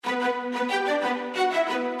Greenlight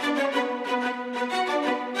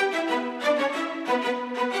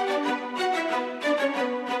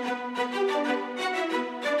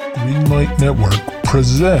Network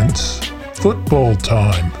presents Football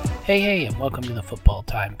Time. Hey, and welcome to the Football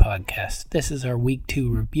Time Podcast. This is our Week 2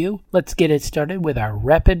 review. Let's get it started with our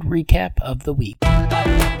rapid recap of the week.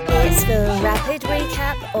 It's the rapid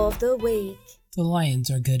recap of the week. The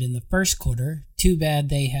Lions are good in the first quarter. Too bad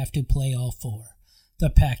they have to play all four. The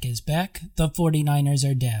Pack is back. The 49ers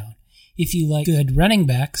are down. If you like good running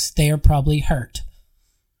backs, they are probably hurt.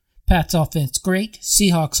 Pats offense great.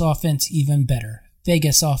 Seahawks offense even better.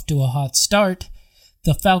 Vegas off to a hot start.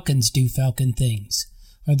 The Falcons do Falcon things.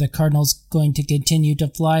 Are the Cardinals going to continue to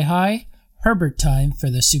fly high? Herbert time for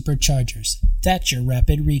the Superchargers. That's your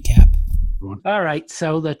rapid recap. All right,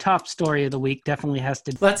 so the top story of the week definitely has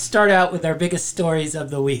to... Let's start out with our biggest stories of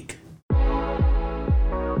the week.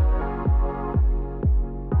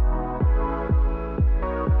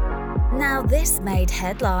 Now this made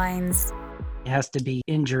headlines. It has to be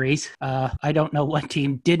injuries. I don't know what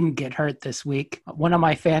team didn't get hurt this week. One of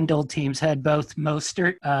my FanDuel teams had both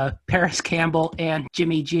Mostert, Paris Campbell, and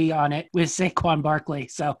Jimmy G on it with Saquon Barkley.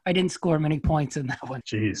 So I didn't score many points in that one.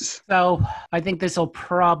 Jeez. So I think this will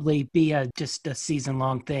probably be just a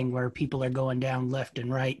season-long thing where people are going down left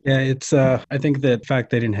and right. Yeah, it's. I think the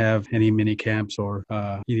fact they didn't have any mini camps or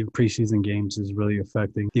even preseason games is really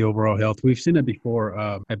affecting the overall health. We've seen it before.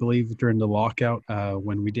 I believe during the lockout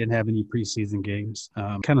when we didn't have any preseason games.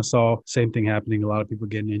 Kind of saw same thing happening. A lot of people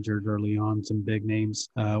getting injured early on, some big names.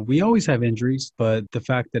 We always have injuries, but the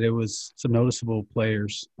fact that it was some noticeable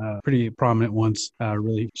players, pretty prominent ones,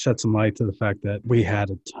 really shed some light to the fact that we had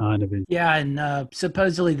a ton of injuries. Yeah, and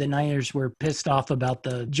supposedly the Niners were pissed off about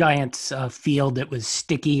the Giants field that was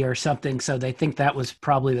sticky or something, so they think that was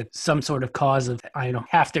probably some sort of cause of,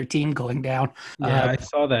 half their team going down. Yeah, I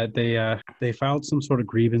saw that. They filed some sort of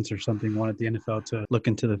grievance or something, wanted the NFL to look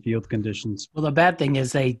into the field conditions. Well, the bad thing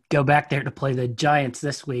is they go back there to play the Giants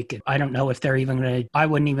this week. I don't know if they're even going to – I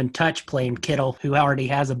wouldn't even touch playing Kittle, who already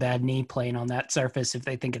has a bad knee, playing on that surface if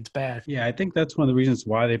they think it's bad. Yeah, I think that's one of the reasons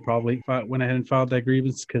why they probably went ahead and filed that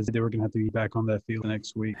grievance, because they were going to have to be back on that field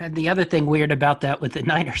next week. And the other thing weird about that with the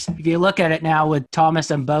Niners, if you look at it now with Thomas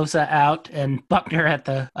and Bosa out and Buckner at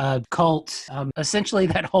the Colts, essentially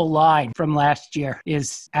that whole line from last year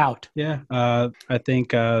is out. Yeah, I think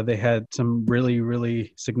they had some really,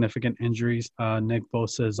 really significant injuries. Nick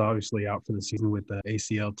Bosa is obviously out for the season with the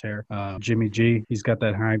ACL tear. Jimmy G, he's got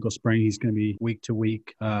that high ankle sprain. He's going to be week to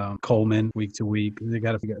week. Coleman, week to week. They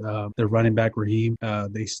got to figure their running back, Raheem.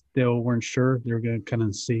 They still weren't sure. They were going to kind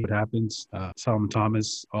of see what happens. Solomon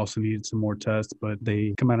Thomas also needed some more tests, but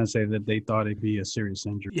they come out and say that they thought it'd be a serious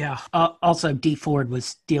injury. Yeah. Also, D Ford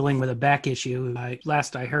was dealing with a back issue.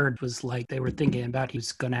 Last I heard was like they were thinking about he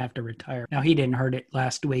was going to have to retire. Now, he didn't hurt it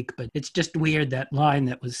last week, but it's just weird that line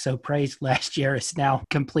that was so praised last year is now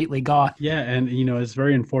completely gone. Yeah, and it's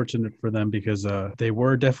very unfortunate for them because they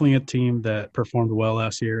were definitely a team that performed well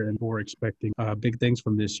last year and were expecting big things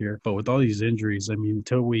from this year. But with all these injuries,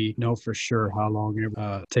 until we know for sure how long it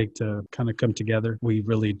will take to kind of come together, we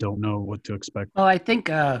really don't know what to expect. Well, I think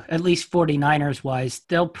at least 49ers wise,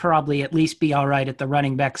 they'll probably at least be all right at the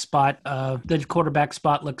running back spot. The quarterback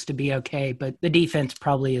spot looks to be okay, but the defense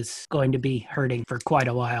probably is going to be hurting for quite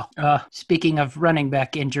a while. Speaking of running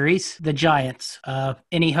back injuries, the Giants.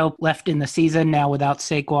 Any hope left in the season now without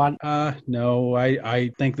Saquon? No,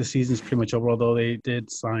 I think the season's pretty much over, although they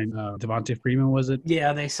did sign Devontae Freeman, was it?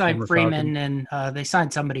 Yeah, they signed Freeman and they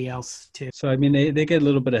signed somebody else too. So, they get a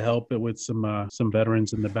little bit of help with some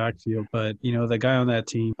veterans in the backfield, but, the guy on that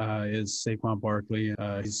team is Saquon Barkley.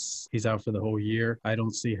 He's out for the whole year. I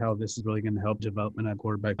don't see how this is really going to help development at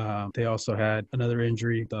quarterback. They also had another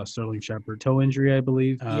injury, the Sterling Shepard toe injury, I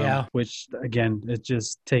believe. Which, again, it's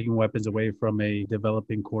just taking weapons away from a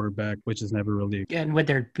developing quarterback, which is never really. And with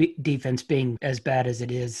their defense being as bad as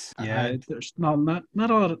it is, there's not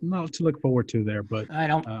a lot to look forward to there. But I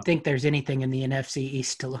don't think there's anything in the NFC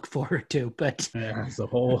East to look forward to. But as a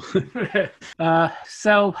whole.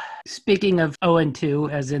 So speaking of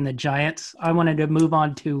 0-2, as in the Giants, I wanted to move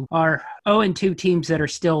on to our 0-2 teams that are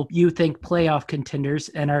still, you think, playoff contenders,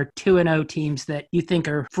 and our 2-0 teams that you think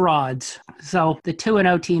are frauds. So the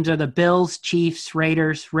 2-0 teams are the Bills, Chiefs,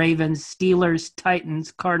 Raiders, Ravens, Dolphins, Steelers,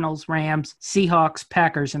 Titans, Cardinals, Rams, Seahawks,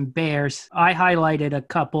 Packers, and Bears. I highlighted a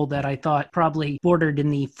couple that I thought probably bordered in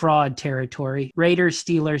the fraud territory. Raiders,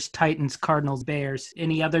 Steelers, Titans, Cardinals, Bears.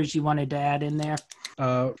 Any others you wanted to add in there?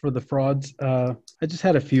 For the frauds, I just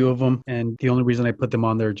had a few of them, and the only reason I put them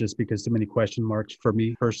on there just because too many question marks for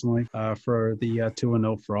me personally. For the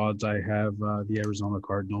 2-0 frauds, I have the Arizona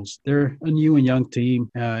Cardinals. They're a new and young team,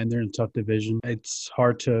 and they're in a tough division. It's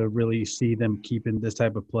hard to really see them keeping this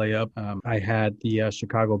type of play up. I had the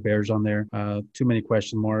Chicago Bears on there. Too many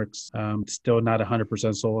question marks. Still not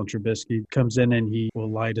 100% sold on Trubisky. Comes in and he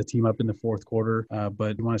will light a team up in the fourth quarter,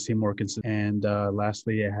 but you want to see more consistent. And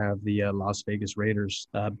lastly, I have the Las Vegas Raiders.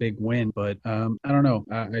 Big win, but I don't know.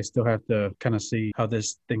 I still have to kind of see how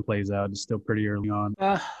this thing plays out. It's still pretty early on.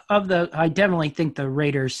 I definitely think the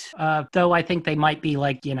Raiders, though I think they might be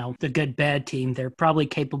like, the good bad team. They're probably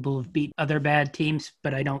capable of beating other bad teams,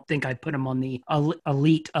 but I don't think I put them on the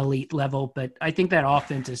elite level. But I think that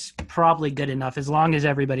offense is probably good enough as long as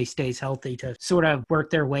everybody stays healthy to sort of work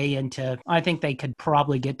their way into. I think they could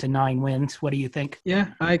probably get to 9 wins. What do you think? Yeah,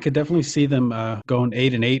 I could definitely see them going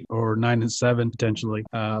 8-8 or 9-7 potentially.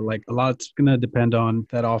 Like a lot's gonna depend on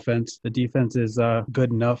that offense. The defense is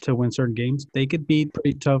good enough to win certain games. They could beat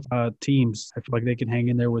pretty tough teams. I feel like they can hang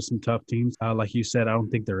in there with some tough teams. Like you said, I don't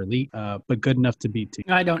think they're elite, but good enough to beat teams.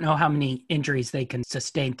 I don't know how many injuries they can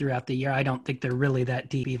sustain throughout the year. I don't think they're really that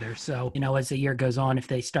deep either. So, as the year goes on, if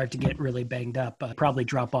they start to get really banged up, probably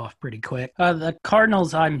drop off pretty quick. The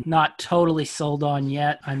Cardinals, I'm not totally sold on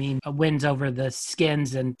yet. I mean, wins over the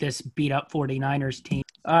Skins and this beat up 49ers team.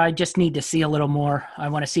 I just need to see a little more. I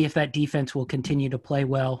want to see if that defense will continue to play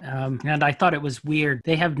well. And I thought it was weird.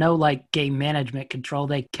 They have no game management control.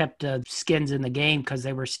 They kept Skins in the game because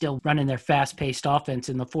they were still running their fast-paced offense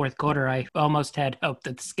in the fourth quarter. I almost had hope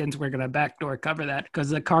that the Skins were going to backdoor cover that because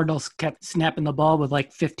the Cardinals kept snapping the ball with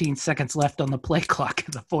 15 seconds left on the play clock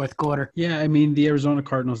in the fourth quarter. Yeah, I mean, the Arizona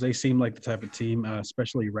Cardinals, they seem like the type of team,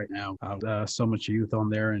 especially right now. So much youth on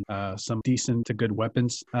there and some decent to good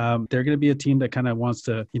weapons. They're going to be a team that kind of wants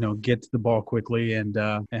to, get to the ball quickly and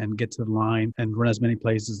get to the line and run as many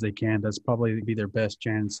plays as they can. That's probably be their best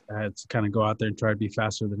chance to kind of go out there and try to be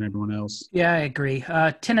faster than everyone else. Yeah, I agree.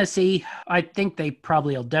 Tennessee, I think they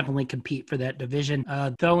probably will definitely compete for that division.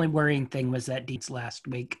 The only worrying thing was that Deeds last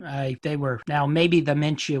week. Now maybe the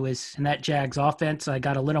Minshew is in that Jags offense. I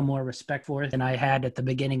got a little more respect for it than I had at the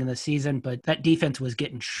beginning of the season, but that defense was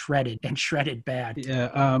getting shredded and shredded bad.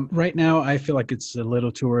 Yeah. Right now, I feel like it's a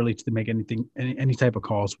little too early to make any type of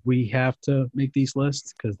calls. We have to make these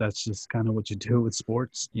lists because that's just kind of what you do with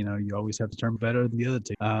sports. You always have to turn better than the other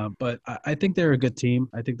team. But I think they're a good team.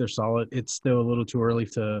 I think they're solid. It's still a little too early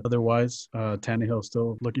to otherwise. Tannehill's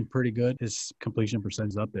still looking pretty good. His completion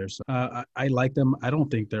percentage is up there. So I like them. I don't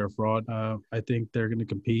think they're a fraud. I think they're going to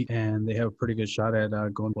compete and they have a pretty good shot at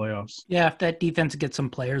going playoffs. Yeah, if that defense gets some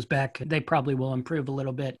players back, they probably will improve a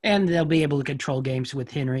little bit. And they'll be able to control games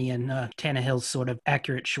with Henry and Tannehill's sort of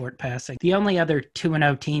accurate short passing. The only other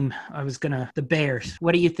 2-0 team the Bears.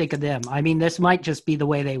 What do you think of them? I mean, this might just be the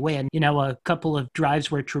way they win. A couple of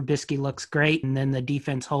drives where Trubisky looks great and then the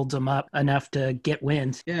defense holds them up enough to get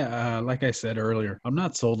wins. Yeah, like I said earlier, I'm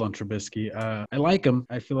not sold on Trubisky. I like him.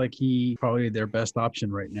 I feel like he probably their best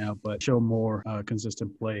option right now, but show more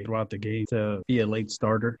consistent play throughout the game to be a late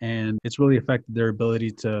starter. And it's really affected their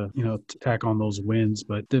ability to tack on those wins.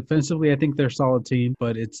 But defensively, I think they're a solid team,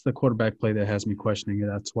 but it's the quarterback play that has me questioning it.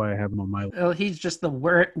 That's why I have him on my list. Well, he's just the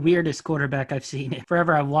weirdest quarterback I've seen.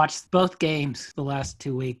 Forever, I've watched both games the last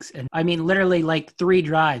 2 weeks. And I mean, literally 3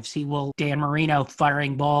 drives, he will Dan Marino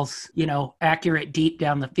firing balls, accurate deep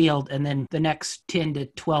down the field. And then the next 10 to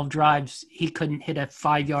 12 drives, he couldn't hit a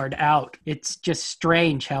 5-yard out. It's just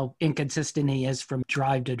strange how inconsistent he is from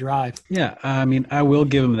drive to drive. Yeah, I mean, I will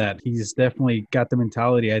give him that. He's definitely got the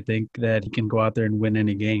mentality, I think, that he can go out there and win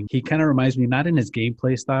any game. He kind of reminds me, not in his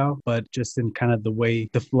gameplay style, but just in kind of the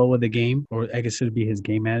flow of the game, or I guess it would be his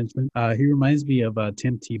game management. He reminds me of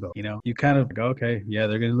Tim Tebow. You kind of go, okay, yeah,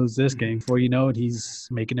 they're going to lose this game. Before you know it, he's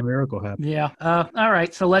making a miracle happen. Yeah. All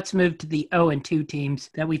right, so let's move to the 0-2 teams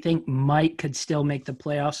that we think could still make the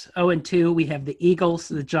playoffs. 0-2, we have the Eagles,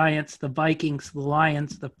 the Giants, the Vikings, the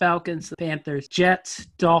Lions, the Falcons, the Panthers, Jets,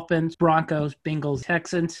 Dolphins, Broncos, Bengals,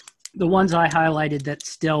 Texans. The ones I highlighted that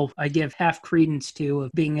still I give half credence to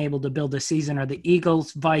of being able to build a season are the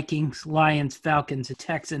Eagles, Vikings, Lions, Falcons, and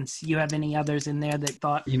Texans. You have any others in there that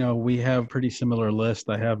thought? We have pretty similar list.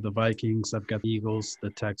 I have the Vikings, I've got the Eagles, the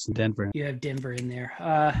Texans, Denver. You have Denver in there.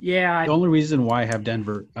 The only reason why I have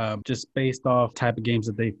Denver, just based off type of games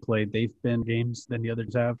that they've played, they've been games than the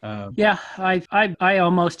others have. I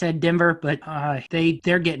almost had Denver, but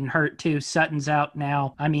they're getting hurt too. Sutton's out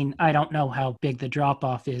now. I mean, I don't know how big the drop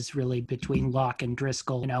off is really between Locke and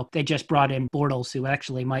Driscoll. They just brought in Bortles, who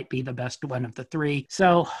actually might be the best one of the three.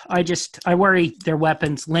 So I worry their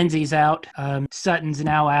weapons. Lindsey's out. Sutton's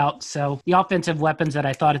now out. So the offensive weapons that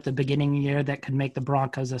I thought at the beginning of the year that could make the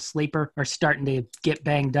Broncos a sleeper are starting to get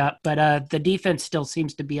banged up. But the defense still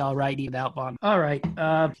seems to be all right without Vaughn. All right.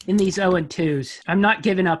 In these 0-2s, I'm not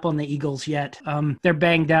giving up on the Eagles yet. They're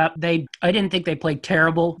banged up. I didn't think they played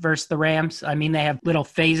terrible versus the Rams. I mean, they have little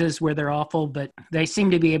phases where they're awful, but they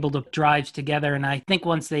seem to be able to drive together. And I think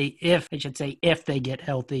if they get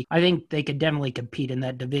healthy, I think they could definitely compete in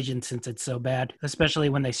that division since it's so bad, especially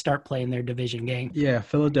when they start playing their division game. Yeah,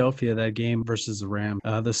 Philadelphia, that game versus the Rams.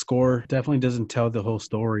 The score definitely doesn't tell the whole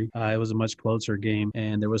story. It was a much closer game,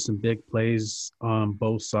 and there was some big plays on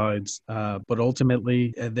both sides. But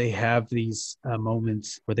ultimately, they have these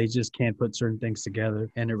moments where they just can't put certain things together,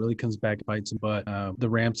 and it really comes back to bites them. But the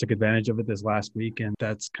Rams took advantage of it this last week, and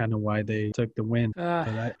that's kind of why they took the win.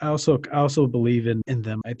 But I also believe in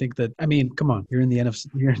them. I think that, come on, you're in the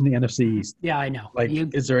NFC East. Yeah, I know.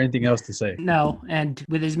 Is there anything else to say? No, and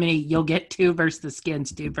with as many, you'll get 2 versus the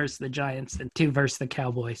Skins, 2 versus the Giants, and 2 versus the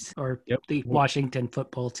Cowboys or the Washington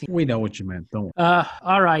football team. We know what you meant. Don't worry.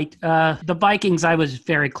 All right. The Vikings, I was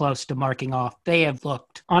very close to marking off. They've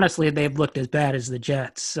looked as bad as the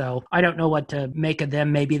Jets. So I don't know what to make of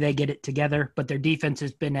them. Maybe they get it together, but their defense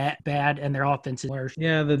has been bad and their offense is worse.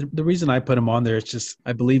 Yeah, the reason I put them on there is just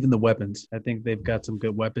I believe in the weapons. I think they've got some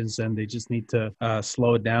good weapons, and they just need to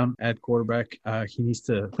slow it down at quarterback. He needs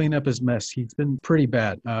to clean up his mess. He's been pretty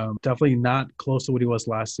bad. Definitely not close to what he was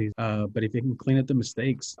last season. But if he can clean up the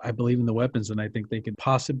mistakes, I believe in the weapons, and I think they could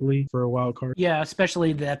possibly for a wild card. Yeah,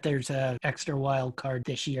 especially that there's a extra wild card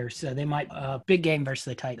this year, so they might big game versus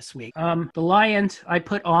the Titans this week. The Lions I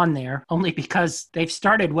put on there only because they've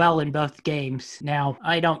started well in both games. Now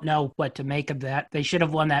I don't know what to make of that. They should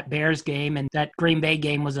have won that Bears game, and that Green Bay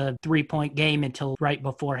game was a 3-point game until right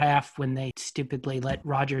before half when they stupidly let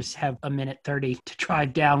Rodgers have a minute 30 to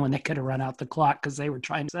drive down when they could have run out the clock because they were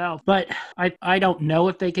trying to sell. But I don't know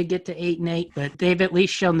if they could get to 8-8, but they've at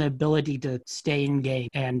least shown the ability to stay in game.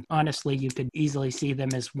 And honestly, you could easily see them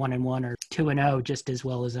as 1-1 or 2-0 just as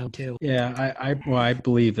well as 0-2. Yeah, I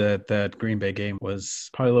believe that Green Bay game was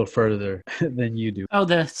probably a little further than you do. Oh,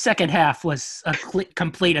 the second half was a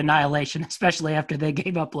complete annihilation, especially after they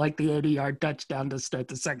gave up like the 80-yard touchdown to start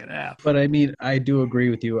the second half. But I do agree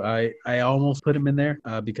with you. I almost put him in there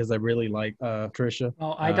because I really like Tricia.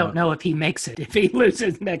 Well, I don't know if he makes it if he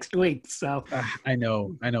loses next week. So I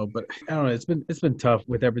know, but I don't know. It's been tough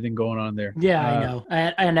with everything going on there. Yeah, I know.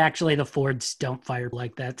 And actually, the Fords don't fire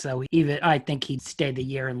like that. So I think he'd stay the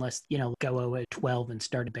year unless go 0-12 and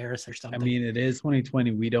start a Bears or something. I mean, it is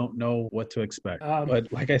 2020. We don't know what to expect.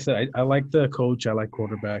 But like I said, I like the coach. I like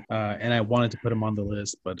quarterback, and I wanted to put him on the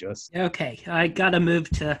list, but just okay. I gotta move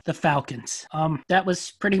to the Falcons. That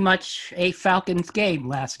was pretty much a Falcons game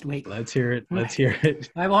last week. Let's hear it.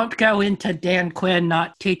 I won't go into Dan Quinn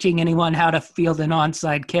not teaching anyone how to field an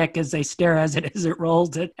onside kick as they stare as it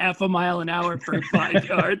rolls at half a mile an hour for 5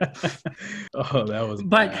 yards. Oh, that was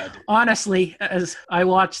But bad. honestly, as I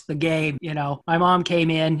watched the game, my mom came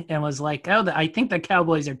in and was like, I think the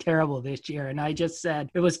Cowboys are terrible this year. And I just said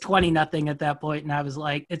it was 20-0 at that point, and I was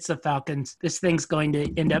like, it's the Falcons. This thing's going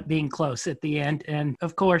to end up being close at the end. And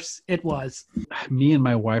of course it was. Me and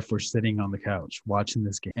my wife were sitting on the couch watching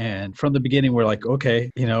this game. And from the beginning, we're like,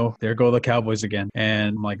 okay, there go the Cowboys again.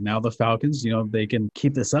 And I'm like, now the Falcons, they can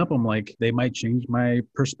keep this up. I'm like, they might change my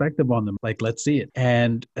perspective on them. Like, let's see it.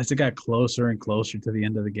 And as it got closer and closer to the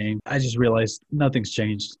end of the game, I just realized nothing's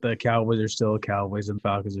changed. The Cowboys are still Cowboys and the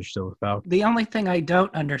Falcons are still the Falcons. The only thing I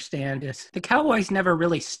don't understand is the Cowboys never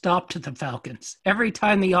really stopped the Falcons. Every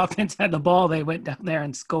time the offense had the ball, they went down there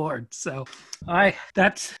and scored. So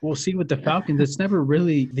we'll see with the Falcons. It's never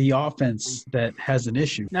really the offense that has an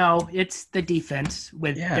issue. No, it's the defense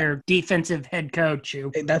with their defensive head coach.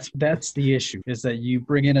 That's the issue, is that you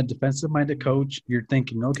bring in a defensive-minded coach. You're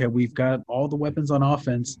thinking, okay, we've got all the weapons on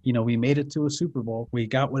offense. We made it to a Super Bowl. We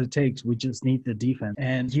got what it takes. We just need the defense.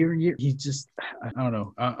 And year and year, he just, I don't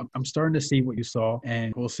know. I'm starting to see what you saw,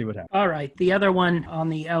 and we'll see what happens. All right. The other one on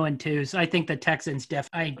the 0-2s, I think the Texans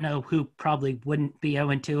I know who probably wouldn't be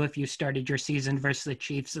 0-2 if you started your season versus the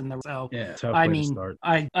Chiefs in the so. Yeah, tough I way to mean, start.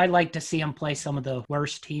 I like to see them play some of the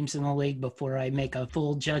worst teams in the league before I make a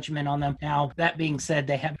full judgment on them. Now, that being said,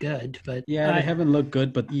 they have good, but Yeah, they haven't looked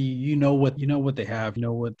good, but you know what they have, you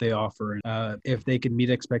know what they offer. If they can meet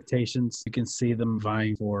expectations, you can see them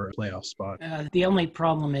vying for a playoff spot. The only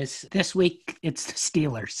problem is this week it's the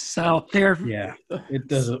Steelers, so they're Yeah, it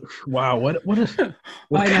doesn't. Wow, what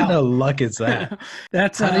I kind know. of luck is that?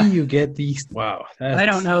 That's How do you get these? Wow, I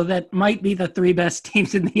don't know. That might be the three best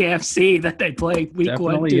teams in the AFC that they play week 1,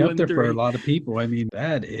 Definitely 2, up and there 3. for a lot of people. I mean,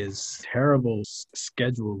 that is terrible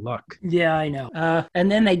schedule luck. Yeah, I know.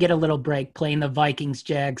 And then they get a little break playing the Vikings,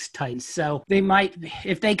 Jags, Titans. So they might,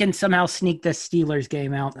 if they can somehow sneak the Steelers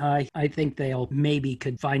game out, I think they'll maybe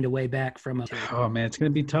could find a way back from a. Oh man, it's gonna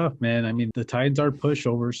be tough, man. I mean, the Titans are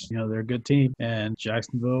pushovers. You know, they're a good team, and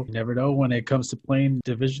Jacksonville, you never know when it comes to playing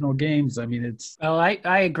divisional games. I mean, it's. Oh, I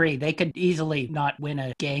agree. They could easily not win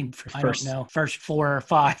a game for, I don't know, first 4 or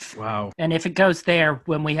 5. Wow. And if it goes there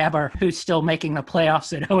when we have our who's still making the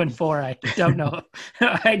playoffs at 0-4, I don't know.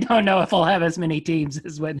 I don't know if I'll have as many teams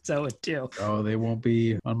as when 0-2. Oh, they won't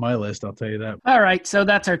be on my list. I'll tell you that. All right, so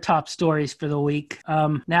that's our top stories for the week.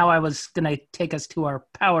 Now I was going to take us to our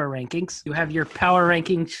power rankings. You have your power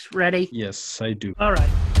rankings ready? Yes, I do. All right.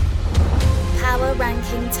 Power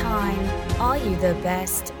ranking time. Are you the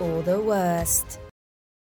best or the worst?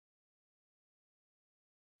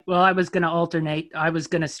 Well, I was going to alternate. I was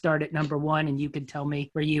going to start at number 1, and you can tell me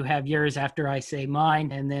where you have yours after I say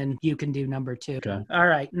mine, and then you can do number 2. Okay. All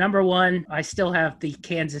right. Number 1, I still have the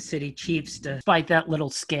Kansas City Chiefs, despite that little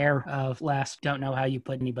scare of last. Don't know how you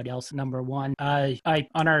put anybody else number 1. I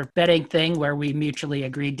on our betting thing where we mutually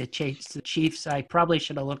agreed to chase the Chiefs, I probably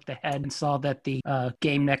should have looked ahead and saw that the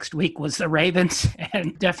game next week was the Ravens,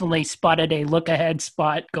 and definitely spotted a look ahead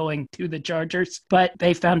spot going to the Chargers. But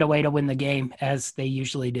they found a way to win the game, as they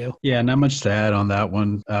usually do. Yeah, not much to add on that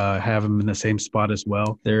one. Have them in the same spot as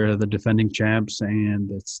well. They're the defending champs, and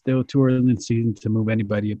it's still too early in the season to move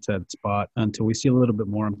anybody up to that spot. Until we see a little bit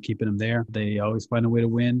more, I'm keeping them there. They always find a way to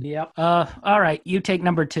win. Yep. All right, you take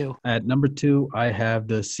number 2. At number 2, I have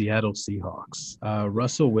the Seattle Seahawks.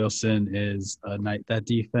 Russell Wilson is a knight. That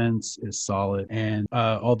defense is solid, and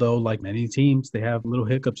although like many teams, they have little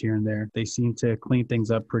hiccups here and there, they seem to clean things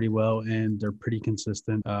up pretty well, and they're pretty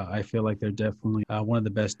consistent. I feel like they're definitely one of the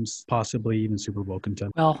best, possibly even Super Bowl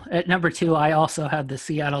contender. Well, at number 2, I also have the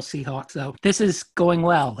Seattle Seahawks. So this is going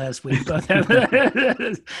well as we both have.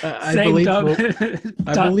 I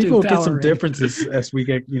believe we'll get some differences as we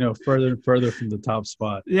get further and further from the top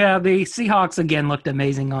spot. Yeah, the Seahawks again looked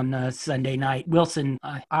amazing on Sunday night. Wilson,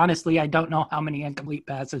 honestly, I don't know how many incomplete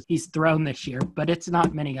passes he's thrown this year, but it's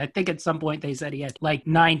not many. I think at some point they said he had like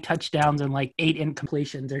 9 touchdowns and like 8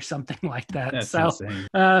 incompletions or something like that. That's so insane.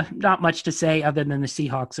 not much to say other than the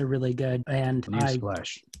Seahawks are really good. And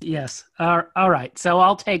Newsflash. Yes. All right. So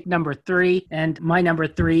I'll take number 3, and my number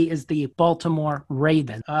 3 is the Baltimore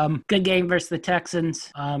Ravens. Good game versus the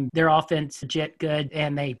Texans. Their offense legit good,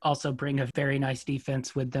 and they also bring a very nice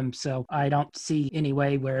defense with them. So I don't see any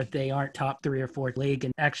way where they aren't top 3 or 4 league.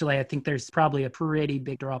 And actually, I think there's probably a pretty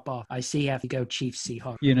big drop off. I see have to go Chiefs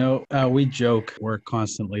Seahawks. We joke work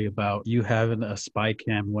constantly about you having a spy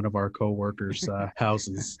cam in one of our coworkers'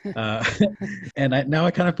 houses, and now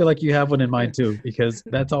I kind of feel like you have one in mind too, because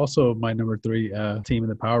that's also my number 3 team in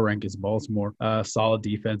the power rank is Baltimore. Solid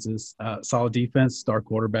defense, star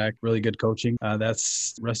quarterback, really good coaching.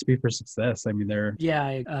 That's recipe for success. I mean, they're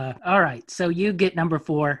all right. So you get number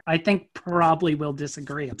 4. I think probably we'll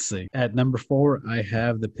disagree. Let's see. At number 4, I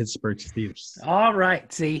have the Pittsburgh Steelers. All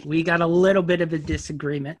right. See, we got a little bit of a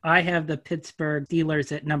disagreement. I have the Pittsburgh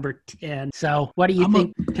Steelers at number 10. So what do you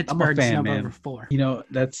think Pittsburgh's number 4?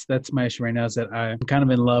 That's my issue right now is that I'm kind of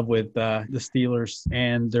in love with the Steelers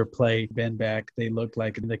and their play. Ben back, they look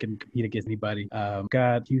like they can compete against anybody.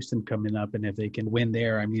 Got Houston coming up, and if they can win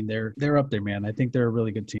there, I mean, they're up there, man. I think they're a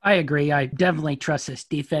really good team. I agree. I definitely trust this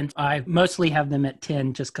defense. I mostly have them at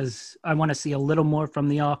 10 just because I want to see a little more from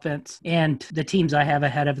the offense. And the teams I have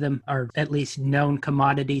ahead of them are at least known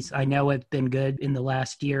commodities. I know have been good in the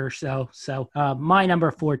last year or so. So my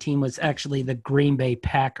number 4 team was actually the Green Bay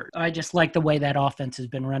Packers. I just like the way that offense has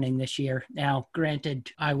been running this year. Now,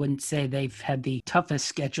 granted, I wouldn't say they've had the toughest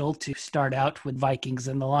schedule to start out with Vikings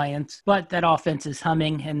and the Lions, but that offense is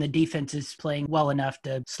humming and the defense is playing well enough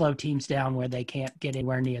to slow teams down where they can't get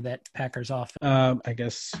anywhere near that Packers offense. I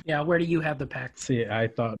guess. Yeah, where do you have the Packers? See, I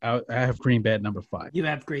thought I have Green Bay at number 5. You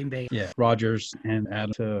have Green Bay. Yeah, Rodgers and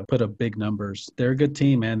Adam to put up big numbers. They're a good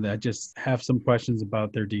team, and I just have some questions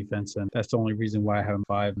about their defense, and that's the only reason why I have them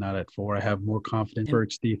 5, not at 4. I have more confidence in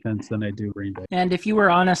Burke's defense than I do Green Bay. And if you were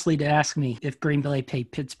honestly to ask me if Green Bay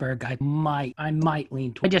played Pittsburgh, I might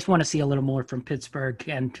lean toward. I just want to see a little more from Pittsburgh,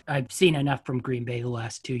 and I've seen enough from Green Bay the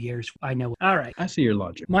last 2 years. I know. All right. I see your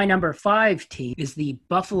logic. My number 5 team is the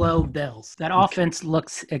Buffalo Bills. That offense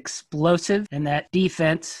looks explosive, and that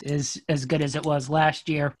defense is as good as it was last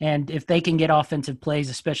year. And if they can get offensive plays,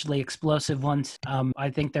 especially explosive ones, I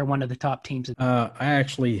think they're one of the top teams. I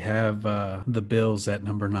actually have the Bills at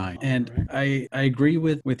number 9. And I agree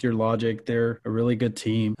with your logic. They're a really good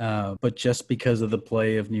team. But just because of the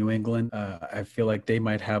play of New England, I feel like they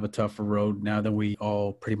might have a tougher road now than we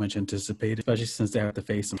all pretty much anticipated, especially since they have to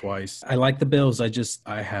face them twice. I like the Bills.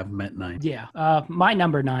 I have them at 9. Yeah. My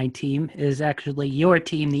number 9 team is actually your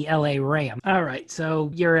team, the LA Rams. All right.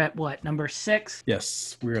 So you're at what, number 6?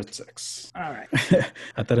 Yes, we're at 6. All right.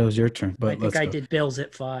 I thought it was your turn, but I think I did Bills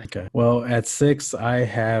at 5. Okay. Well, at 6, I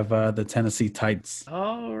have the Tennessee Titans.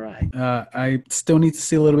 All right. I still need to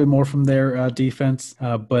see a little bit more from their defense,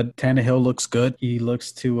 but Tannehill looks good. He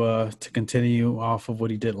looks to continue off of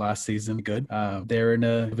what he did last season. Good. They're in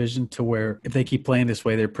a division to where if they keep playing this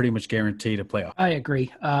way, they're pretty much guaranteed a playoff. I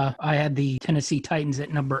agree. I had the Tennessee Titans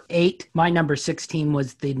at number 8. My number 16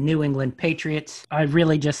 was the New England Patriots. I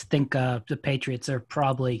really just think the Patriots are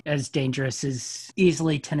probably as dangerous as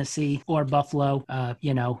easily Tennessee or Buffalo,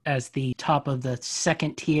 as the top of the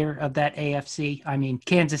second tier of that AFC. I mean,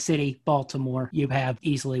 Kansas City, Baltimore, you have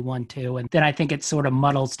easily 1, 2. And then I think it sort of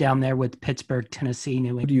muddles down there with Pittsburgh, Tennessee, New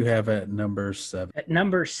England. Who do you have at number 7? At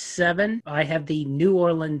number 7, I have the New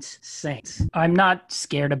Orleans Saints. I'm not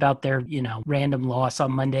scared about their, random loss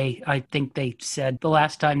on Monday. I think they said the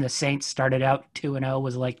last time the Saints started out 2-0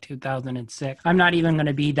 was like 2006. I'm not even going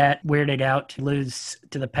to be that weirded out to lose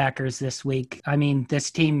to the Packers this week. I mean,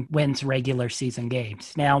 this team wins regular season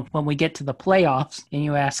games. Now, when we get to the playoffs and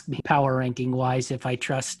you ask me power ranking wise if I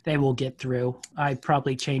trust they will get through, I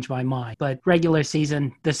probably change my mind. But regular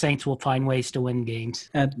season, the Saints will find ways to win games.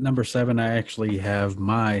 At number 7, I actually have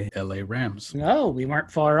my LA Rams. No, we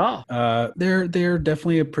weren't far off. They're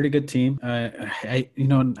definitely a pretty good team.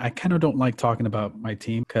 I kind of don't like talking about my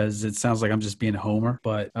team because it sounds like I'm just being a homer,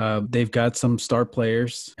 but they've got some star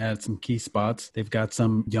players at some key spots. They've got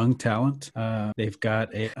some young talent. They've got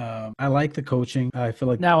I like the coaching. I feel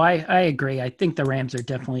like. No, I agree. I think the Rams are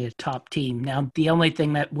definitely a top team. Now, the only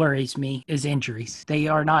thing that worries me is injuries. They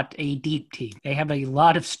are not a deep team. They have a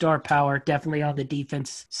lot of star power, definitely on the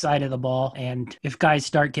defense side of the ball. And if guys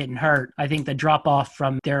start getting hurt, I think the drop off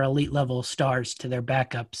from their elite level stars to their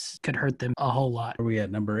backups could hurt them a whole lot. Are we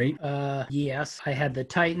at number 8? Yes, I had the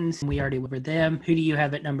Titans. We already went over them. Who do you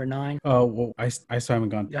have at number 9? Oh, well, I still haven't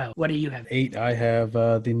gone. Oh, what do you have? 8, I have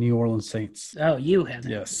the New Orleans Saints. Oh, you have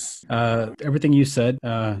it. Yes. Everything you said,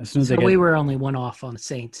 as soon as we were only one off on the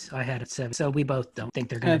Saints. I had it 7. So we both don't think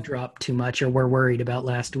they're going to drop too much, or we're worried about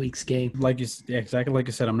last week's game. Exactly like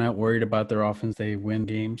you said, I'm not worried about their offense. They win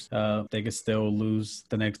games. They could still lose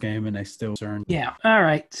the next game, and I still concerned. Yeah. All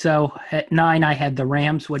right. So at 9, I had the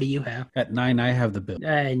Rams. What do you have? At 9, I have the Bills.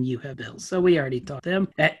 And you have Bills. So we already thought them.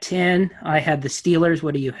 At 10, I had the Steelers.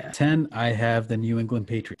 What do you have? 10, I have the New England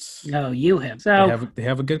Patriots. No, you have. So they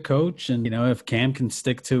have a good coach, and if Cam can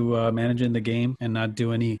stick to managing the game and not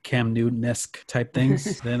do any Cam Newton-esque type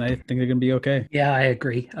things, then I think they're going to be okay. Yeah, I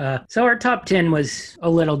agree. So our top 10 was a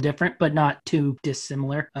little different, but not too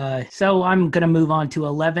dissimilar. So I'm going to move on to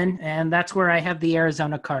 11, and that's where I have the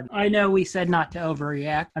Arizona Cardinals. I know we said not to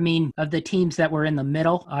overreact. I mean, of the teams that were in the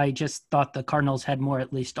middle, I just thought the Cardinals had more,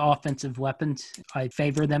 at least, offensive weapons. I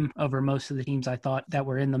favor them over most of the teams I thought that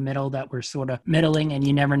were in the middle, that were sort of middling, and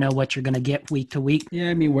you never know what you're going to get week to week. Yeah,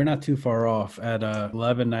 I mean, we're not too far off. At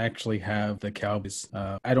 11, I actually have the Cowboys.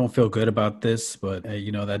 I don't feel good about this, but,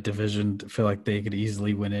 that division, I feel like they could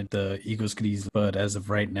easily win it. The Eagles could easily, but as of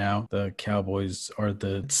right now, the Cowboys are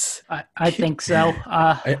the... I think so.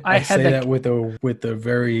 I say that with a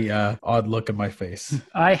very odd look on my face.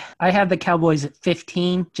 I have the Cowboys at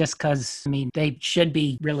 15 just because, they should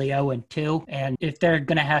be really 0-2. And if they're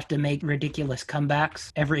going to have to make ridiculous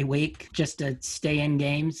comebacks every week just to stay in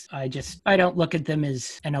games, I don't look at them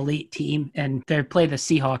as an elite team. And they play the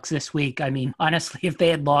Seahawks this week. Honestly, if they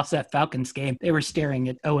had lost that Falcons game, they were staring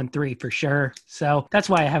at 0-3 for sure. So that's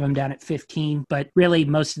why I have them down at 15. But really,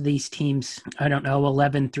 most of these teams, I don't know,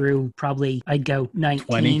 11 through probably I'd go 19.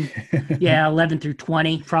 20. Yeah, 11 through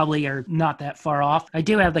 20 probably are not that far off. I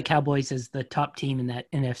do have the Cowboys as the top team in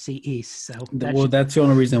that NFC East, so That's the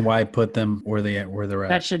only reason why I put them where they're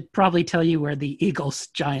that at. should probably tell you where the Eagles,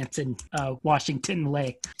 Giants, and Washington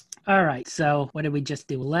lay. All right, so what did we just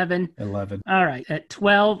do? 11? 11. All right, at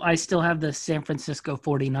 12, I still have the San Francisco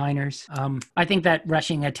 49ers. I think that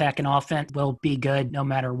rushing attack and offense will be good no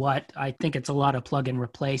matter what. I think it's a lot of plug and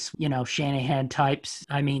replace, Shanahan types.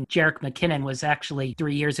 I mean, Jerick McKinnon was actually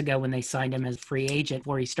 3 years ago when they signed him as a free agent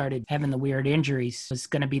before he started having the weird injuries, was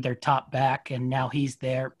going to be their top back, and now he's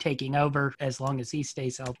there taking over as long as he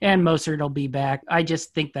stays healthy. And Mostert will be back. I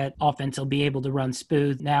just think that offense will be able to run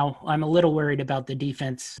smooth. Now, I'm a little worried about the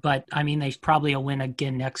defense, but I mean, they probably will win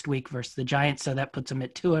again next week versus the Giants, so that puts them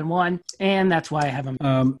at 2-1, and that's why I have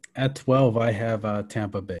them. At 12, I have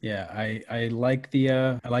Tampa Bay. Yeah, I like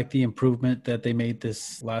the improvement that they made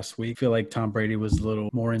this last week. I feel like Tom Brady was a little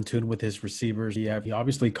more in tune with his receivers. He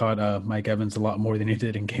obviously caught Mike Evans a lot more than he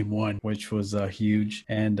did in Game 1, which was huge,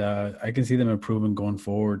 and I can see them improving going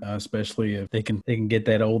forward, especially if they can get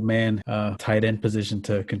that old man tight end position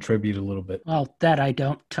to contribute a little bit. Well, that I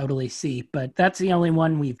don't totally see, but that's the only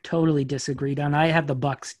one we've totally disagreed on. I have the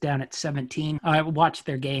Bucks down at 17. I watched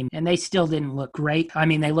their game and they still didn't look great. I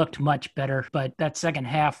mean, they looked much better, but that second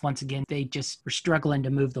half, once again, they just were struggling to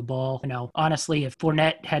move the ball. Honestly, if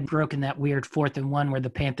Fournette had broken that weird 4th and 1 where the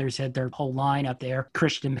Panthers had their whole line up there,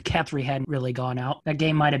 Christian McCaffrey hadn't really gone out, that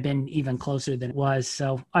game might have been even closer than it was.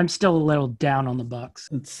 So I'm still a little down on the Bucks.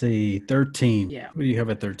 Let's see, 13. Yeah. What do you have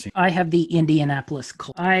at 13? I have the Indianapolis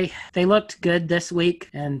Colts. They looked good this week,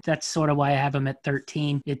 and that's sort of why I have them at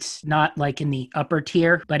 13. It's not like in the upper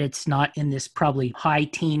tier, but it's not in this probably high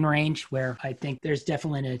teen range where I think there's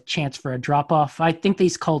definitely a chance for a drop off. I think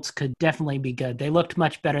these Colts could definitely be good. They looked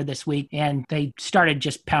much better this week, and they started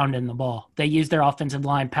just pounding the ball. They used their offensive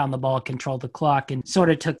line, pound the ball, control the clock, and sort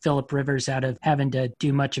of took Phillip Rivers out of having to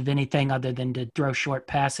do much of anything other than to throw short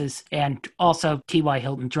passes. And also, T.Y.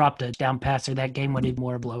 Hilton dropped a down passer. That game would be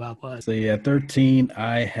more blowout was. So yeah, 13,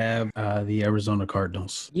 I have the Arizona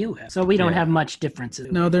Cardinals. You have. So we don't have much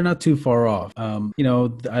differences. No, they're not too far off.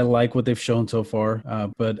 I like what they've shown so far,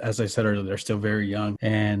 but as I said earlier, they're still very young,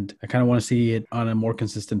 and I kind of want to see it on a more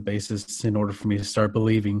consistent basis in order for me to start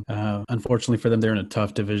believing. Unfortunately for them, they're in a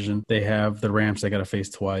tough division. They have the Rams they got to face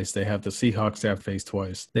twice. They have the Seahawks they have to face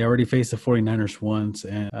twice. They already faced the 49ers once,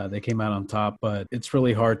 and they came out on top, but it's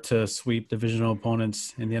really hard to sweep divisional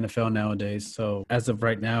opponents in the NFL nowadays. So as of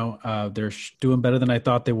right now, they're doing better than I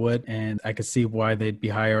thought they would, and I could see why they'd be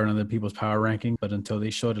higher on other people's power ranking, but until they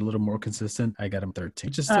showed a little more consistent, I got them 13,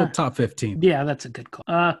 which is still top 15. Yeah, that's a good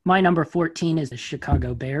call. My number 14 is the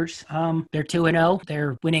Chicago Bears. They're 2-0.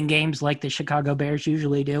 They're winning games like the Chicago Bears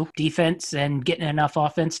usually do. Defense and getting enough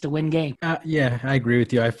offense to win games. Yeah, I agree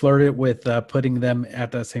with you. I flirted with putting them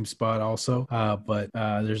at that same spot also, but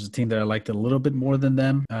there's a team that I liked a little bit more than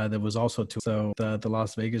them that was also two. So the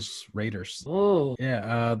Las Vegas Raiders. Oh.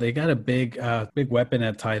 Yeah, they got a big weapon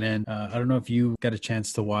at tight end. I don't know if you got a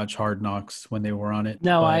chance to watch Hard Knocks when they were on it.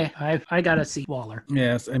 No, I got to see Waller.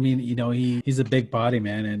 Yes, I mean, he's a big body,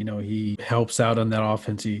 man, and, he helps out on that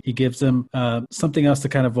offense. He gives them something else to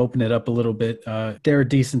kind of open it up a little bit. They're a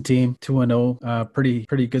decent team, 2-0,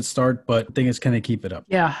 pretty good start, but the thing is, can they keep it up?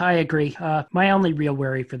 Yeah, I agree. My only real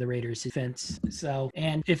worry for the Raiders is defense.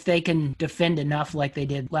 And if they can defend enough like they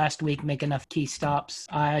did last week, make enough key stops,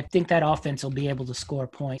 I think that offense will be able to score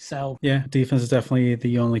points. So yeah, defense is definitely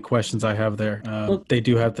the only questions I have there. They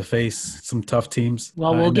do have to face some tough teams.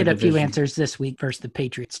 Well, we'll get a few answers this week versus the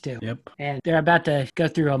Patriots too. Yep. And they're about to go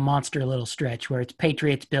through a monster little stretch where it's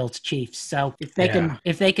Patriots, Bills, Chiefs. So if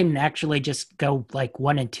they can actually just go like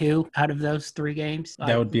 1-2 out of those 3 games,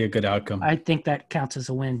 that would be a good outcome. I think that counts as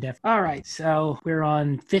a win. Definitely. All right, so we're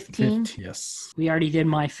on 15. Yes. We already did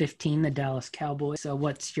my 15, the Dallas Cowboys. So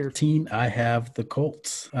what's your 15? I have the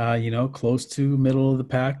Colts. Close to middle of the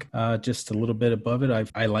pack, just a little bit above it.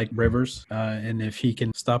 I like Rivers, and if he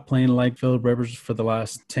can stop playing like Phillip Rivers for the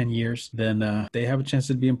last 10 years, then they have a chance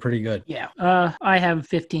of being pretty good. Yeah. I have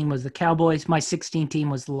 15 was the Cowboys. My 16 team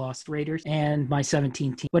was the Lost Raiders, and my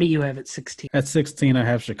 17 team. What do you have at 16? At 16, I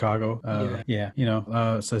have Chicago.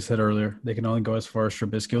 As I said earlier, they can only go as far as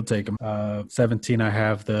Trubisky will take them. 17, I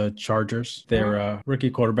have the Chargers. Their rookie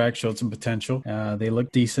quarterback showed some potential. They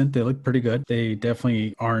look decent. They look pretty good. They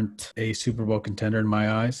definitely aren't a Super Bowl contender in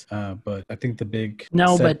my eyes, but I think the big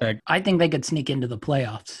setback... but I think they could sneak into the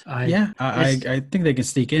playoffs. think they can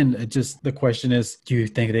sneak in. It just the question is, do you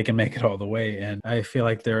think they can make it all the way? And I feel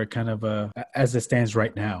like they're kind of as it stands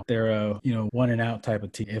right now, they're a one and out type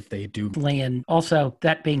of team if they do. And also,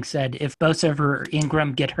 that being said, if Bosa or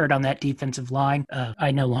Ingram get hurt on that defensive line,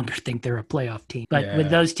 I no longer think they're a playoff team. But with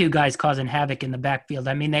those two guys causing havoc in the backfield,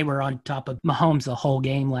 I mean, they were on top of Mahomes the whole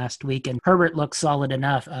game last week, and Herbert looks solid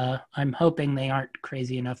enough. I'm hoping they aren't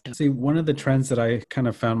crazy enough to. See, one of the trends that I kind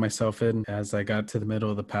of found myself in as I got to the middle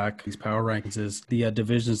of the pack, these power rankings, is the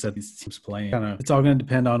divisions that these teams play in. It's all going to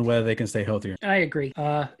depend on whether they can stay healthy. I agree.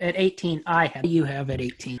 At 18, you have at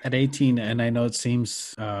 18. At 18, and I know it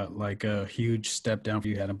seems like a huge step down for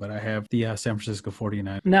you, Adam, but I have the San Francisco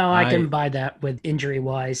 49ers. No, I can buy that with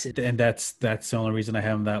injury-wise. And that's the only reason I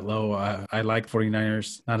have them that low. I like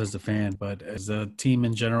 49ers, not as a fan, but as a team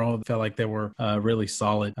in general, I felt like they were really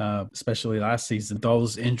solid, especially last season.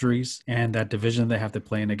 Those injuries and that division they have to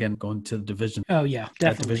play in, again, going to the division. Oh, yeah, definitely.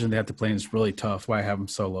 That division they have to play in is really tough. Why I have them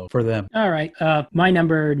so low for them. All right. My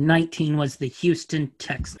number 19 was the Houston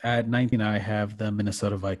Texans. At 19, I have the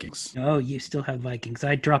Minnesota Vikings. Oh, you still have Vikings.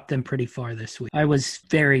 I dropped them pretty far this week. I was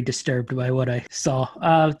very disturbed by what I saw.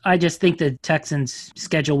 I just think the Texans,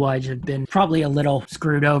 schedule-wise, have been probably a little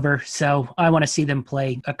screwed over. So I want to see them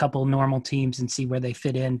play a couple normal teams and see where they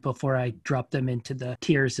fit in before I drop them into the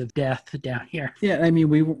tiers of death down here. Yeah, I mean,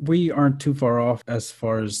 we aren't too far off as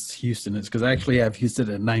far as Houston is, because I actually have Houston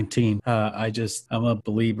at 19. I'm a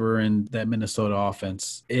believer in that Minnesota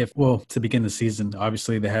offense. To begin the season,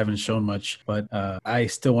 obviously they haven't shown much, but I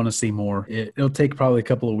still want to see more. It'll take probably a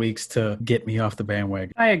couple of weeks to get me off the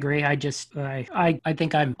bandwagon. I agree. I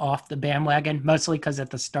think I'm off the bandwagon, mostly because at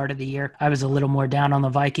the start of the year, I was a little more down on the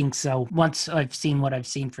Vikings. So once I've seen what I've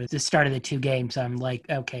seen for the start of the two games, I'm like,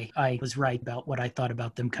 okay, I was right about what I thought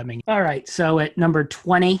about them coming. All right. So at number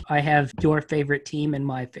 20, I have your favorite team and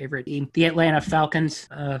my favorite team, the Atlanta Falcons.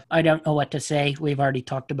 I don't know what to say. We've already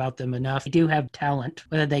talked about them enough. They do have talent.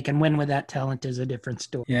 Whether they can win with that talent is a different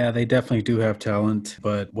story. Yeah, they definitely do have talent,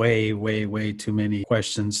 but way, way, way too many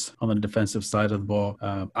questions on the defensive side of the ball.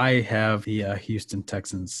 I have the Houston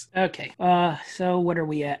Texans. Okay. So what are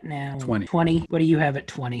we at now? 20. 20. What do you have at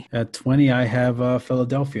 20? At 20, I have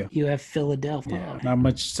Philadelphia. You have Philadelphia. Yeah, not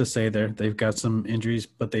much to say there. They've got some injuries,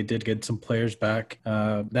 but they did get some players back.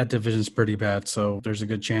 That division's pretty bad, so there's a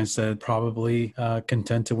good chance that probably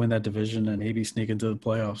contend to win that division and maybe sneak into the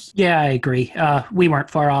playoffs. Yeah, I agree. We weren't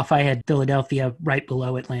far off. I had Philadelphia right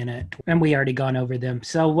below Atlanta, and we already gone over them.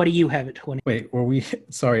 So what do you have at 20? Wait, were we?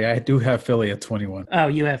 Sorry, I do have Philly at 21. Oh,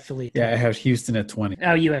 you have Philly. Yeah, I have Houston at 20.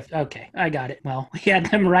 Oh, you have. Okay, I got it. Well, we had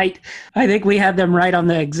them right. I think we have them right on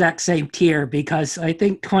the exact same tier because I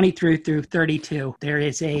think 23 through 32, there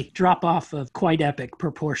is a drop off of quite epic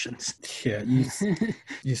proportions. Yeah,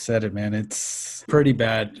 you said it, man. It's pretty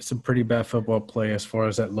bad. Some pretty bad football play as far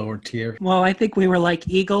as that lower tier. Well, I think we were like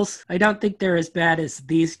Eagles. I don't think they're as bad as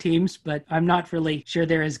these teams, but I'm not really sure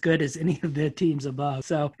they're as good as any of the teams above.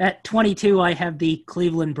 So at 22, I have the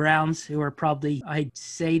Cleveland Browns, who are probably, I'd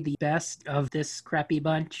say, the best of this crappy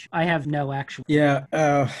bunch. I have no actual. Yeah,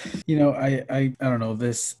 I don't know.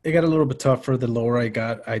 It got a little bit tougher the lower I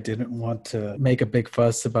got. I didn't want to make a big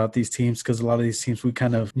fuss about these teams because a lot of these teams we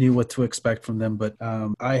kind of knew what to expect from them. But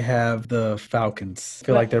I have the Falcons. I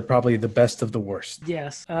feel like they're probably the best of the worst.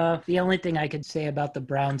 Yes. The only thing I could say about the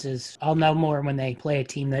Browns is I'll know more when they play a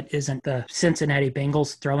team that isn't the Cincinnati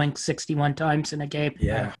Bengals throwing 61 times in a game.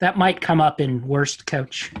 Yeah. That might come up in worst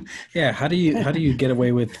coach. Yeah. How do you get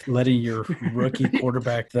away with letting your rookie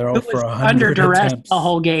quarterback throw for 100 under duress attempts? the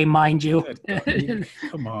whole game, mind you.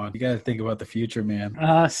 Come on. You got to think about the future, man.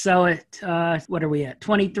 So at, what are we at?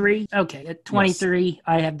 23? Okay. At 23, yes.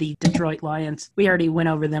 I have the Detroit Lions. We already went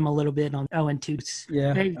over them a little bit on 0-2.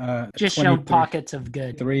 Yeah. They just showed pockets of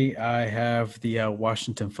good. 3, I have the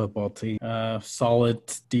Washington football team. Solid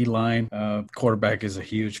D-line. Quarterback is a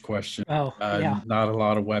huge question. Oh, yeah. Not a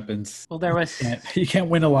lot of weapons. Well, there was... You can't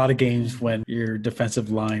win a lot of games when your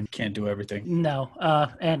defensive line can't do everything. No.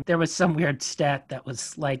 And there was some weird stat that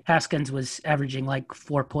was like Haskins was averaging like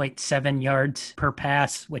 4.7 yards per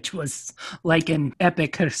pass, which was like an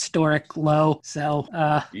epic historic low. So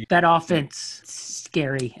that offense,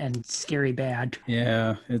 scary and scary bad.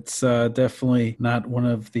 Yeah, it's definitely not one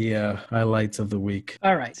of the highlights of the week.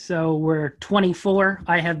 All right. So we're 24.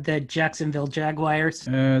 I have the Jacksonville Jaguars.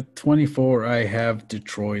 24, I have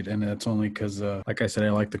Detroit, and that's only because, like I said, I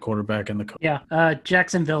like the quarterback and the coach. Yeah,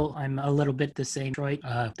 Jacksonville, I'm a little bit the same. Detroit,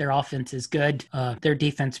 their offense is good. Their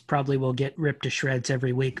defense probably will get ripped to shreds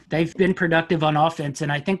every week. They've been productive on offense,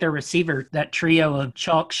 and I think their receiver, that trio of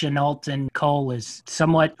Chalk, Chenault, and Cole is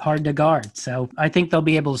somewhat hard to guard. So I think they'll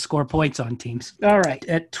be able to score points on teams. All right,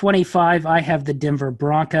 at 25, I have the Denver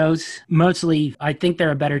Broncos. Broncos. Mostly, I think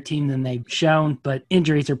they're a better team than they've shown, but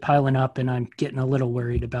injuries are piling up, and I'm getting a little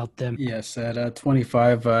worried about them. Yes, at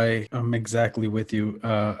 25, I'm exactly with you.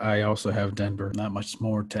 I also have Denver. Not much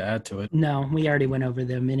more to add to it. No, we already went over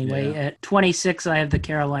them anyway. Yeah. At 26, I have the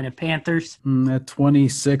Carolina Panthers. At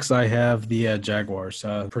 26, I have the Jaguars.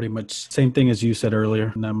 Pretty much same thing as you said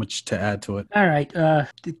earlier. Not much to add to it. All right.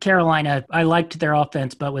 Carolina, I liked their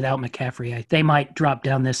offense, but without McCaffrey, they might drop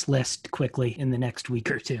down this list quickly in the next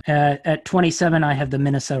week or two. At 27, I have the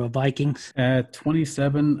Minnesota Vikings. At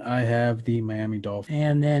 27, I have the Miami Dolphins.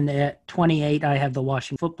 And then at 28, I have the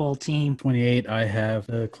Washington Football Team. 28, I have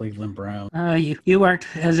the Cleveland Browns. You weren't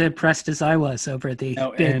as impressed as I was over at the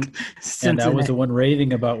big and that was the one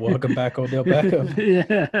raving about welcome back Odell Beckham.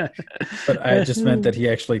 Yeah. But I just meant that he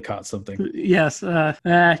actually caught something. Yes.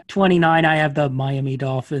 29, I have the Miami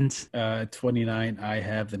Dolphins. 29, I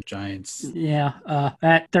have the Giants. Yeah.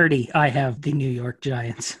 At 30, I have the New York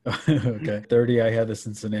Giants. Okay. 30, I have the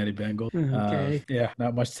Cincinnati Bengals. Okay. Yeah,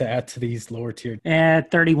 not much to add to these lower tier.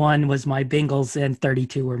 At 31 was my Bengals, and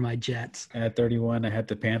 32 were my Jets. At 31, I had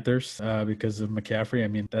the Panthers because of McCaffrey. I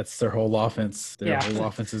mean, that's their whole offense. Their whole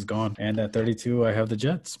offense is gone. And at 32, I have the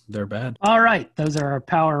Jets. They're bad. All right. Those are our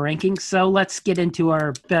power rankings. So let's get into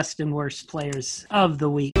our best and worst players of the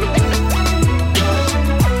week. You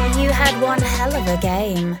had one hell of a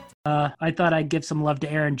game. I thought I'd give some love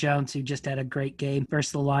to Aaron Jones, who just had a great game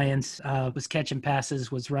versus the Lions, was catching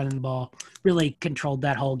passes, was running the ball, really controlled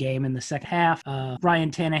that whole game in the second half.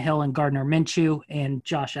 Ryan Tannehill and Gardner Minshew and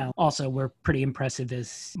Josh Allen also were pretty impressive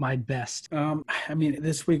as my best. I mean,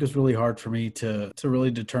 this week was really hard for me to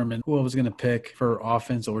really determine who I was going to pick for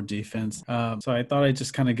offense or defense. So I thought I'd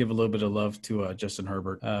just kind of give a little bit of love to Justin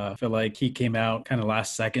Herbert. I feel like he came out kind of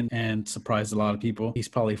last second and surprised a lot of people. He's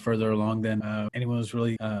probably further along than anyone was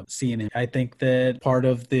really seeing him. I think that part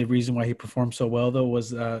of the reason why he performed so well, though,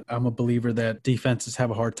 was I'm a believer that defenses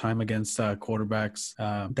have a hard time against quarterbacks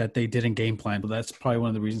that they didn't game plan. So that's probably one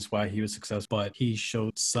of the reasons why he was successful. But he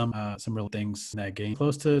showed some real things in that game,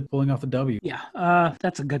 close to pulling off a W. Yeah,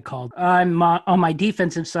 that's a good call. I'm on my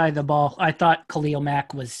defensive side of the ball. I thought Khalil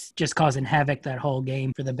Mack was just causing havoc that whole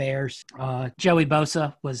game for the Bears. Joey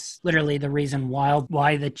Bosa was literally the reason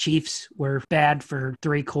why the Chiefs were bad for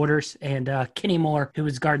 3 quarters, and Kenny Moore, who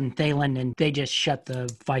was guarding Thielen, and they just shut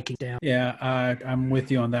the Vikings down. Yeah, I'm with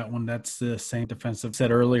you on that one. That's the same defensive said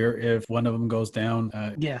earlier. If one of them goes down.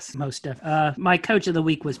 Yes, most definitely. My coach of the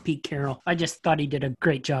week was Pete Carroll. I just thought he did a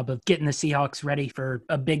great job of getting the Seahawks ready for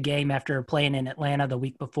a big game after playing in Atlanta the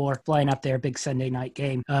week before, flying up there, big Sunday night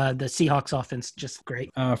game. The Seahawks offense, just great.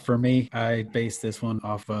 For me, I based this one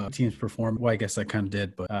off team's performance. Well, I guess I kind of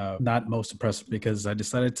did, but not most impressive because I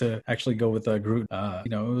decided to actually go with Gruden.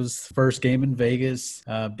 It was first game in Vegas,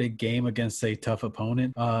 big game against a tough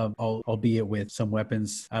opponent, albeit with some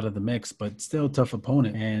weapons out of the mix, but still a tough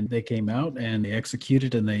opponent. And they came out and they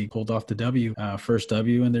executed and they pulled off the W, first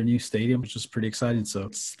W in their new stadium, which was pretty exciting. So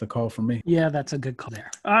it's the call for me. Yeah, that's a good call there.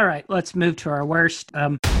 All right, let's move to our worst.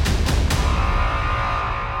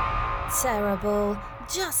 Terrible.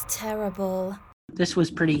 Just terrible. This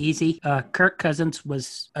was pretty easy. Kirk Cousins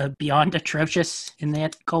was beyond atrocious in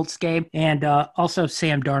that Colts game. And also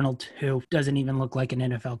Sam Darnold, who doesn't even look like an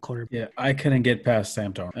NFL quarterback. Yeah, I couldn't get past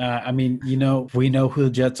Sam Darnold. I mean, we know who the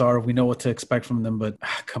Jets are. We know what to expect from them. But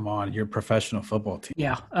come on, you're a professional football team.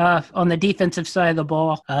 Yeah. On the defensive side of the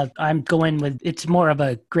ball, I'm going with it's more of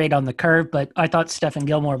a grade on the curve. But I thought Stephen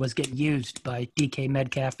Gilmore was getting used by DK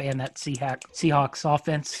Metcalf and that Seahawks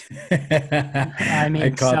offense.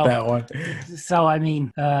 I caught that one. So,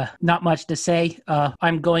 not much to say.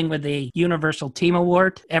 I'm going with the Universal Team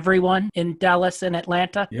Award. Everyone in Dallas and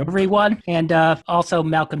Atlanta. Yep. Everyone. And also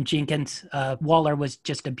Malcolm Jenkins. Waller was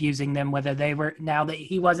just abusing them, whether they were, now that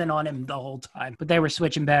he wasn't on him the whole time, but they were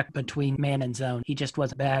switching back between man and zone. He just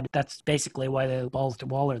wasn't bad. That's basically why the balls to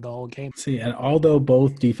Waller the whole game. See, and although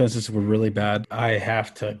both defenses were really bad, I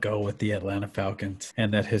have to go with the Atlanta Falcons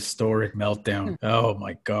and that historic meltdown. Oh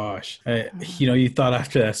my gosh. You thought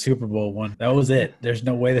after that Super Bowl one, that was it. There's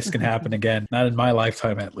no way this can happen again. Not in my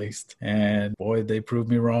lifetime, at least. And boy, they proved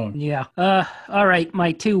me wrong. Yeah. All right.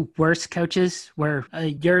 My 2 worst coaches were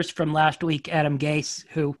yours from last week, Adam Gase,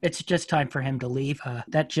 who it's just time for him to leave.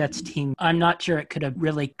 That Jets team, I'm not sure it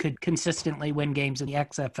could consistently win games in the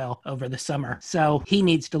XFL over the summer. So he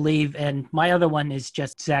needs to leave. And my other one is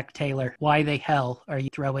just Zach Taylor. Why the hell are you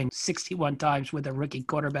throwing 61 times with a rookie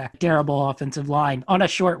quarterback? Terrible offensive line on a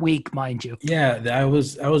short week, mind you. Yeah, I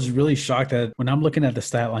was really shocked at when I'm looking at the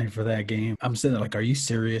stat line for that game, I'm sitting there like, are you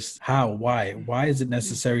serious? How? Why is it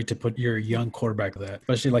necessary to put your young quarterback like that?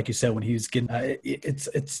 Especially like you said, when he was getting,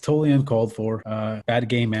 it's totally uncalled for. Bad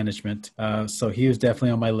game management. So he was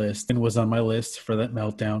definitely on my list and was on my list for that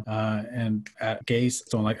meltdown. And at Gase,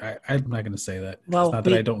 so I'm not going to say that. Well, it's not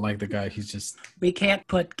that I don't like the guy. He's just. We can't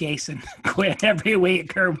put Gase and Quinn every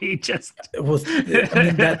week, or we just. Well, I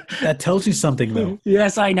mean, that tells you something, though.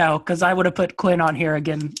 Yes, I know, because I would have put Quinn on here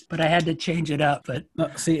again, but I had to change it up. But no,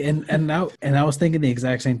 see, and I was thinking the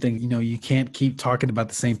exact same thing. You can't keep talking about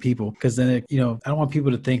the same people, because then I don't want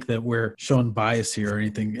people to think that we're showing bias here or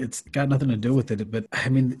anything. It's got nothing to do with it. But I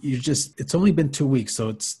mean, it's only been 2 weeks, so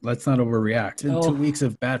let's not overreact. It's been 2 weeks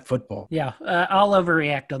of bad football. Yeah, I'll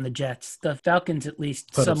overreact on the Jets. The Falcons at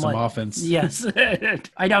least put somewhat. Up some offense. Yes,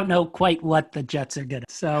 I don't know quite what the Jets are good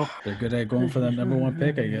at. So they're good at going for that number one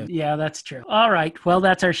pick, I guess. Yeah, that's true. All right, well,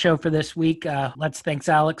 that's our show for this week. Let's thanks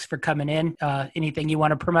Alex for coming in. Anything you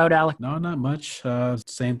want to promote, Alex? No, not much.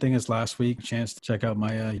 Same thing as last week. Chance to check out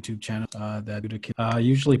my YouTube channel. I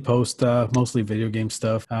usually post mostly video game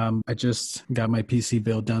stuff. I just got my PC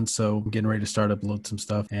build done, so I'm getting ready to start upload some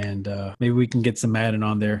stuff, and maybe we can get some Madden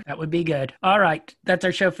on there. That would be good. All right, that's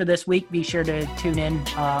our show for this week. Be sure to tune in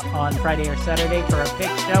on Friday or Saturday for our pick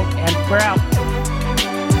show, and we're out.